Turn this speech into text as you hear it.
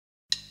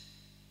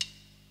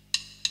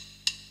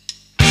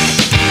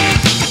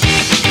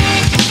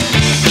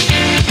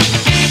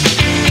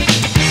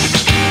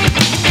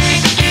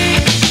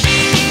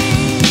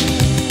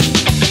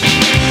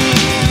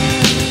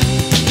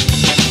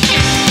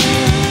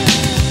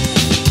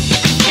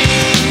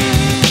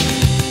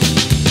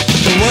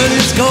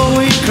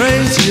going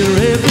crazier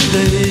every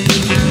day.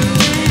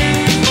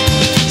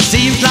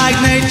 Seems like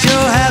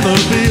nature have a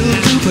bill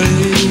to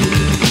pay.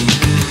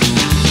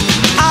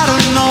 I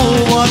don't know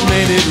what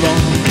made it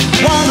wrong,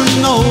 wanna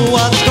know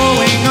what's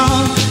going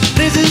on.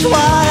 This is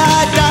why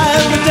I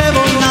dial the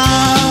devil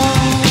now.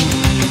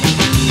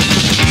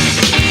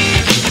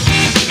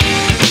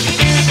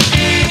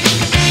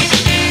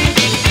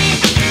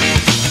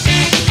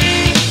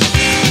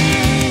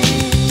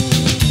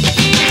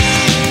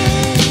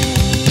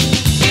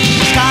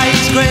 Sky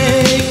is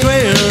gray,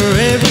 grayer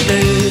every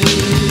day.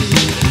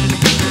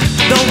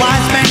 The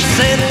wise man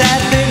said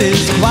that it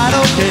is quite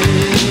okay.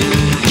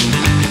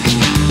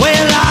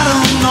 Well, I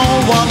don't know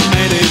what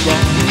made it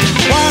wrong,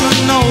 wanna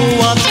know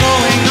what's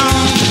going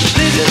on.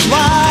 This is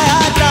why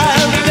I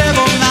dial the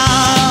devil now.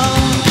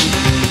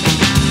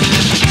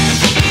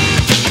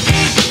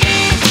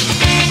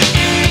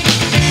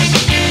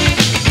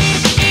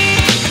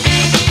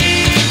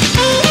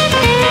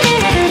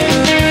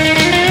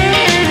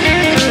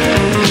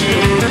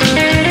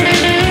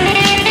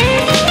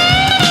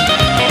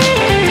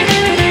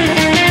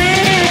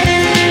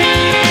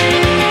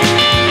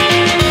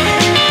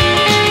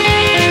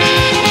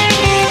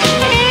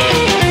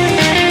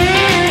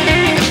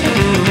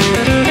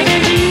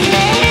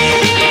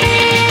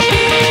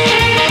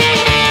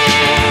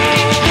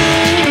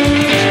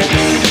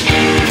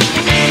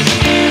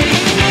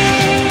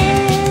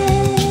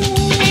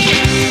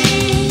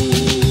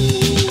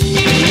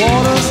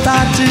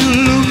 To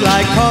look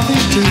like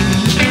coffee too.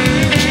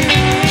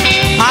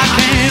 I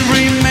can't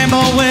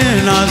remember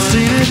when I've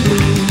seen it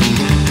blue.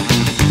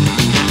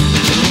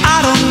 I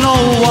don't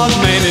know what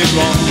made it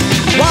wrong,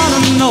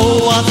 wanna know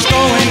what's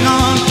going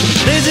on.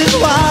 This is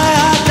why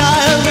I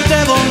dial the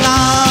devil now.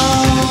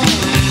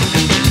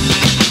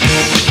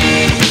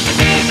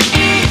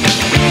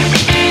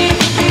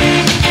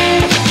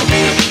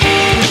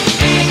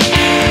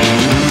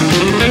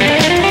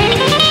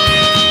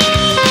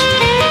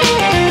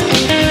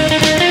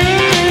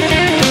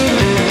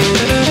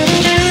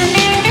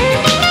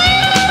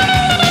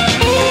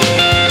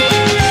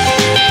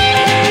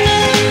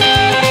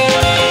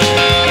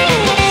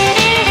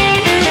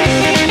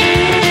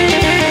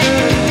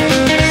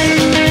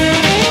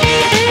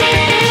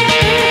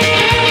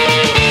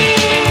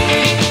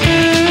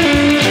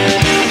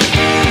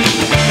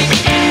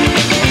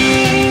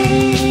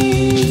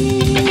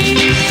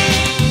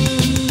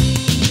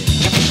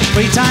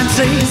 Three times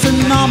eight's the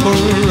number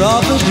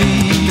of the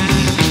beast,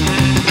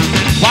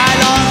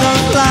 while on the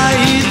fly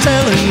he's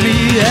telling me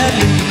at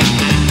least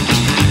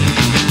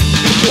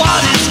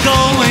what is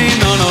going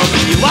on up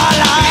here. While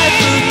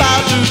life's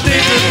about to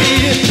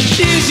disappear,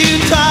 you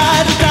should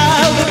try to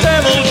dial the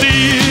devil,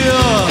 dear.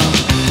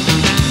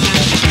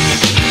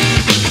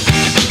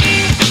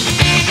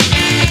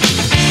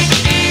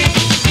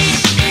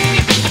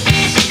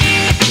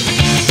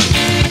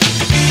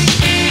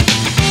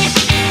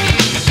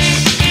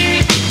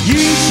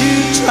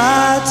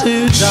 Try to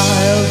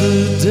dial the